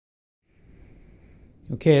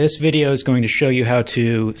Okay, this video is going to show you how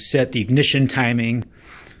to set the ignition timing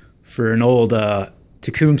for an old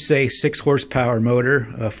Tecumseh 6 horsepower motor,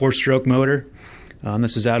 a 4-stroke motor.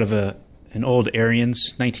 This is out of an old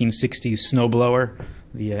Ariens 1960s snowblower.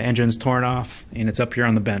 The engine's torn off and it's up here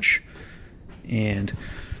on the bench. And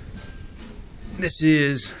this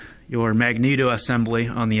is your magneto assembly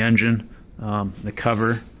on the engine. The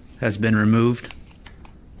cover has been removed,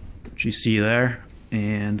 which you see there.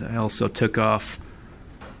 And I also took off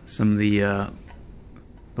some of the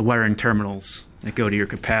wiring terminals that go to your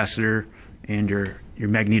capacitor and your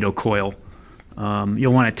magneto coil.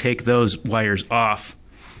 You'll want to take those wires off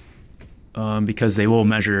because they will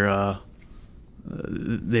measure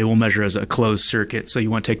as a closed circuit. So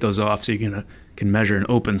you want to take those off so you can measure an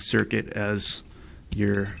open circuit as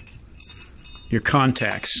your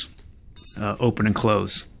contacts open and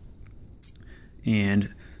close.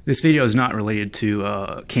 And this video is not related to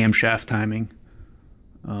camshaft timing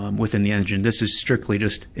within the engine. This is strictly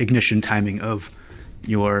just ignition timing of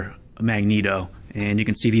your magneto. And you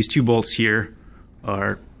can see these 2 bolts here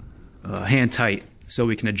are hand tight, so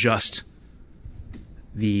we can adjust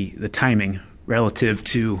the timing relative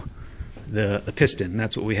to the piston. And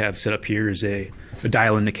that's what we have set up here, is a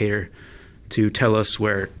dial indicator to tell us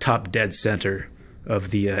where top dead center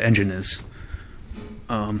of the engine is.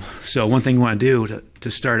 So one thing you want to do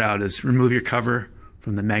to start out is remove your cover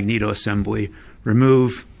from the magneto assembly,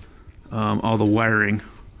 remove all the wiring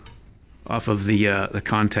off of the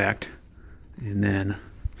contact, and then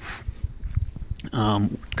a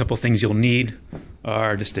couple things you'll need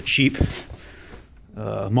are just a cheap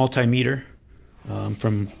multimeter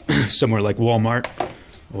from somewhere like Walmart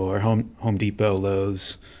or Home Depot,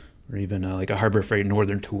 Lowe's, or even like a Harbor Freight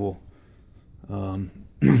Northern tool.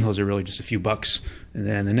 Those are really just a few bucks. And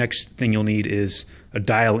then the next thing you'll need is a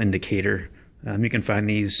dial indicator. You can find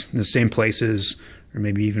these in the same places, or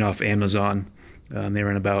maybe even off Amazon. They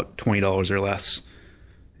run about $20 or less.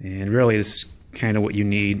 And really this is kind of what you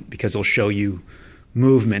need, because it'll show you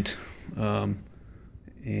movement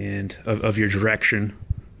and of your direction.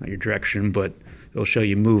 Not your direction, but it'll show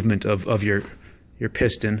you movement of your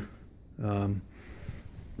piston and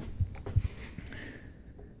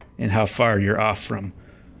how far you're off from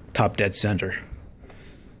top dead center.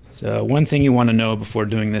 So one thing you want to know before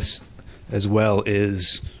doing this as well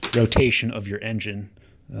is rotation of your engine.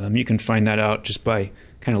 You can find that out just by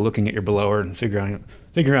kind of looking at your blower and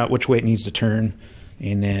figure out which way it needs to turn,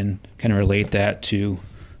 and then kind of relate that to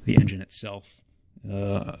the engine itself.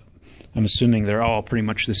 I'm assuming they're all pretty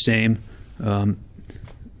much the same.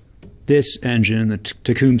 This engine, the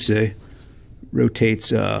Tecumseh,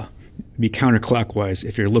 rotates be counterclockwise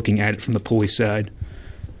if you're looking at it from the pulley side,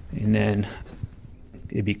 and then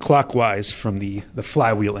it'd be clockwise from the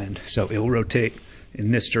flywheel end, so it'll rotate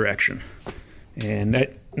in this direction. And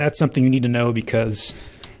that's something you need to know, because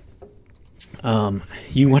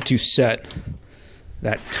you want to set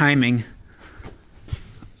that timing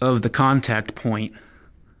of the contact point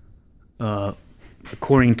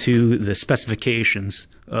according to the specifications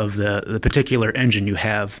of the particular engine you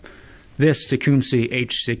have. This Tecumseh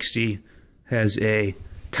H60 has a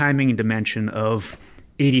timing dimension of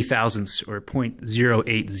 80 thousandths, or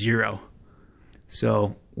 0.080.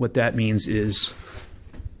 So what that means is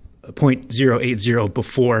 0.080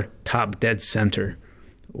 before top dead center,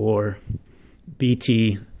 or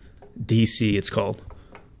BTDC it's called.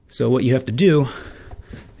 So what you have to do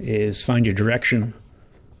is find your direction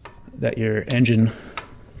that your engine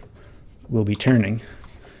will be turning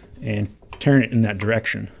and turn it in that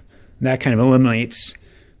direction. And that kind of eliminates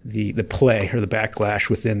the play or the backlash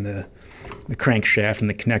within the crankshaft and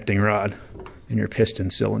the connecting rod in your piston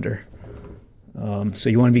cylinder. So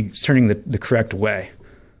you want to be turning the correct way,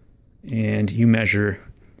 and you measure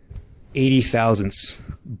 80 thousandths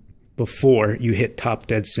before you hit top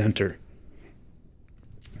dead center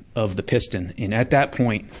of the piston. And at that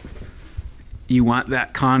point, you want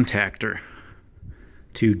that contactor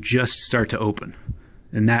to just start to open,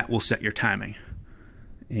 and that will set your timing.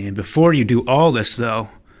 And before you do all this, though,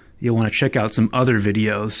 you'll want to check out some other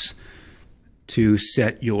videos to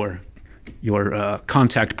set your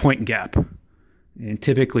contact point gap. And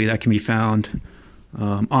typically that can be found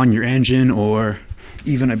on your engine, or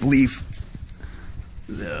even, I believe,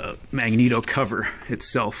 the magneto cover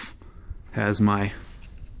itself has my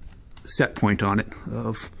set point on it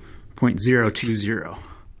of 0.020.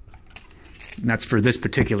 And that's for this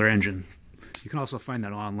particular engine. You can also find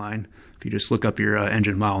that online. If you just look up your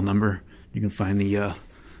engine model number, you can find the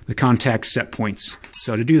contact set points.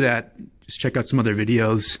 So to do that, just check out some other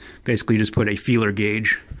videos. Basically just put a feeler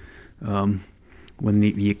gauge when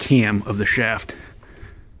the cam of the shaft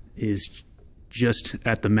is just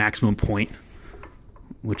at the maximum point,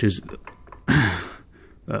 which is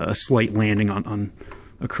a slight landing on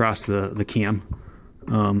across the cam.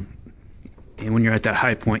 And when you're at that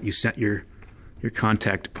high point, you set your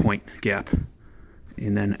contact point gap.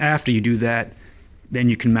 And then after you do that, then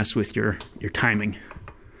you can mess with your timing.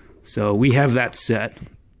 So we have that set.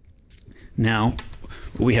 Now,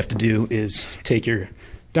 what we have to do is take your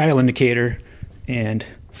dial indicator and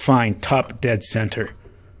find top dead center.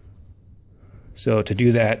 So to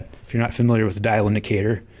do that, if you're not familiar with the dial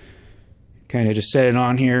indicator, kind of just set it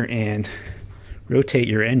on here and rotate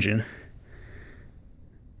your engine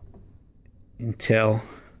until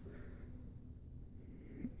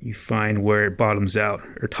you find where it bottoms out,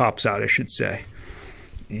 or tops out, I should say.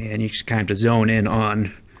 And you just kind of have to zone in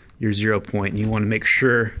on your 0 point, and you want to make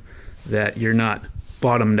sure that you're not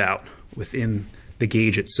bottomed out within the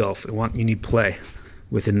gauge itself. You need play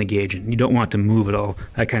within the gauge, and you don't want to move at all.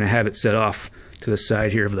 I kind of have it set off to the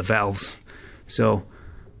side here of the valves. So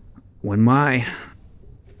when my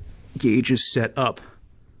gauge is set up,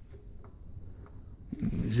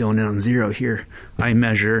 zone in on 0 here, I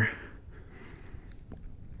measure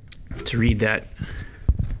to read that.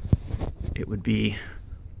 It would be,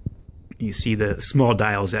 you see the small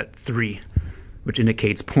dials at 3, which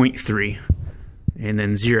indicates 0.3, and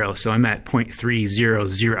then 0. So I'm at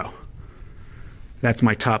 0.300. That's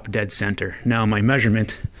my top dead center. Now my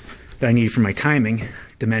measurement that I need for my timing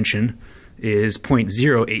dimension is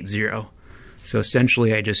 0.080. So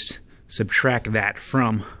essentially I just subtract that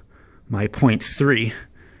from my 0.3,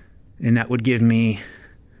 and that would give me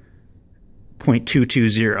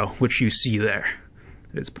 0.220, which you see there.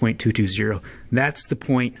 It's 0.220. That's the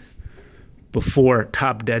point before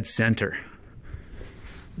top dead center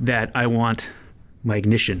that I want my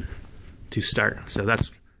ignition to start. So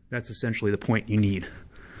that's essentially the point you need.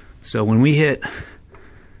 So when we hit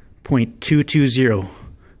 0.220,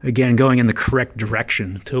 again going in the correct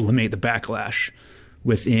direction to eliminate the backlash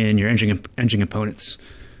within your engine components,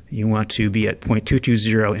 you want to be at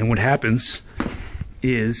 0.220, and what happens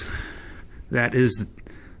is that is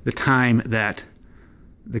the time that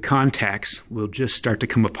the contacts will just start to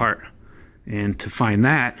come apart. And to find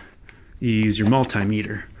that, you use your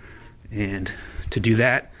multimeter. And to do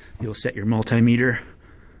that, you'll set your multimeter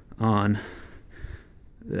on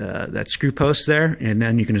that screw post there, and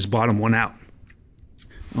then you can just bottom one out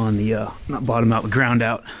on the, not bottom out, ground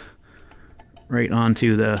out right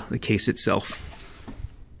onto the case itself.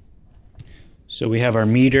 So we have our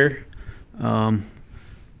meter on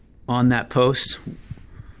that post,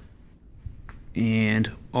 and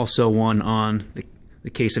also one on the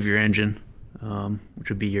case of your engine, which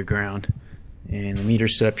would be your ground. And the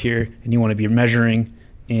meter's set up here, and you want to be measuring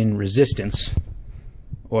in resistance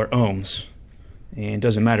or ohms. And it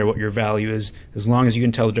doesn't matter what your value is, as long as you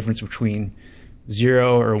can tell the difference between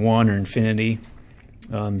 0 or 1 or infinity.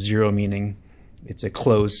 0 meaning it's a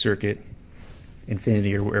closed circuit,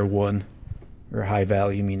 infinity or 1 or high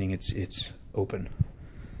value meaning it's open.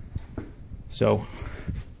 So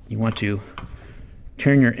you want to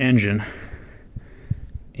turn your engine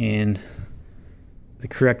in the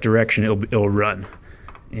correct direction it'll run.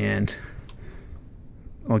 And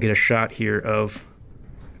I'll get a shot here of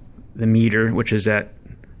the meter, which is at,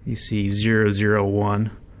 you see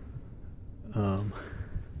 001,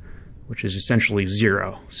 which is essentially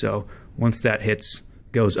 0. So once that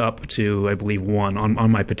goes up to, I believe, 1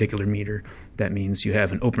 on my particular meter, that means you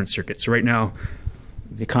have an open circuit. So right now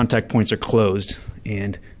the contact points are closed,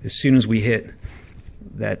 and as soon as we hit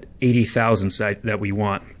that 80,000 side that we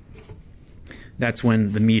want, that's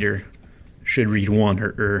when the meter should read 1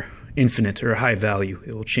 or infinite or a high value.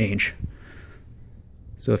 It will change.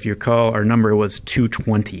 So if you recall, our number was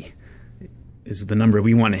 220 is the number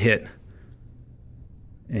we want to hit,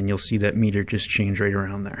 and you'll see that meter just change right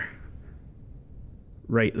around there.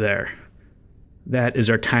 Right there. That is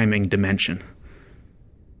our timing dimension.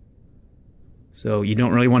 So you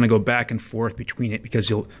don't really want to go back and forth between it, because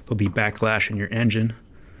there'll be backlash in your engine.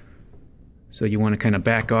 So you want to kind of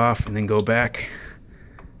back off and then go back.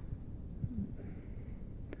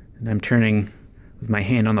 And I'm turning with my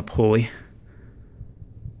hand on the pulley.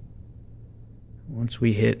 Once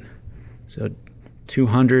we hit, so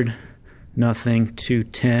 200, nothing,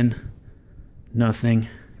 210, nothing,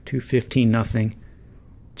 215, nothing,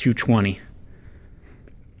 220.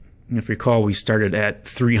 And if you recall, we started at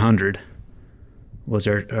 300 was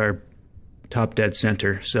our top dead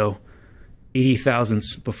center. So 80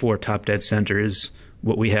 thousandths before top dead center is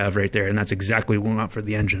what we have right there, and that's exactly what we want for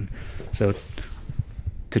the engine. So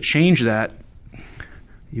to change that,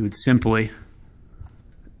 you would simply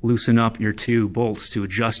loosen up your 2 bolts to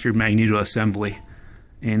adjust your magneto assembly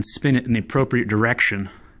and spin it in the appropriate direction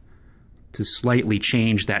to slightly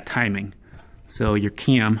change that timing. So your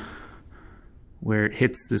cam, where it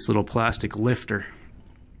hits this little plastic lifter,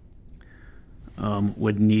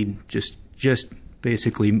 would need just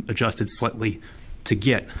basically adjusted slightly to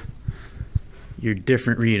get your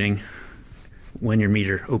different reading when your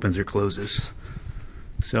meter opens or closes.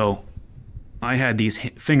 So I had these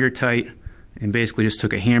finger tight and basically just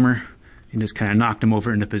took a hammer and just kind of knocked them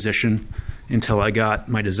over into position until I got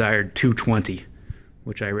my desired 220,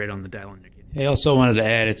 which I read on the dial indicator. I also wanted to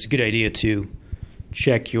add, it's a good idea to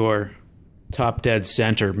check your top dead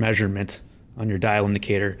center measurement on your dial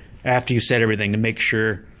indicator after you set everything to make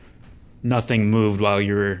sure nothing moved while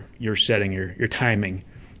you're setting your timing,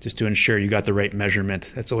 just to ensure you got the right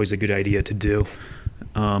measurement. That's always a good idea to do.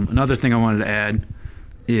 Another thing I wanted to add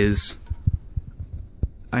is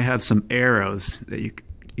I have some arrows that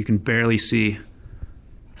you can barely see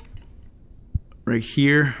right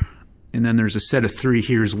here, and then there's a set of 3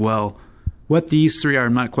 here as well. What these 3 are,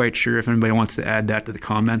 I'm not quite sure. If anybody wants to add that to the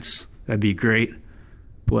comments, that'd be great.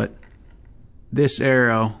 But this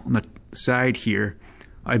arrow on the side here,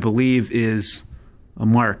 I believe, is a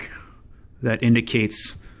mark that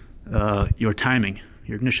indicates your timing,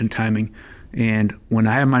 your ignition timing. And when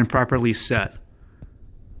I have mine properly set,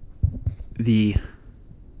 the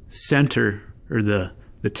center, or the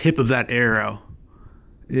tip of that arrow,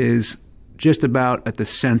 is just about at the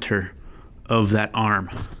center of that arm.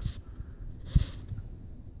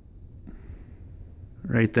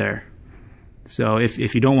 Right there. So if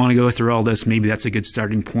you don't want to go through all this, maybe that's a good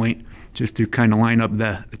starting point, just to kind of line up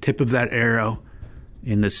the tip of that arrow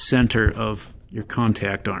in the center of your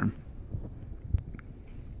contact arm.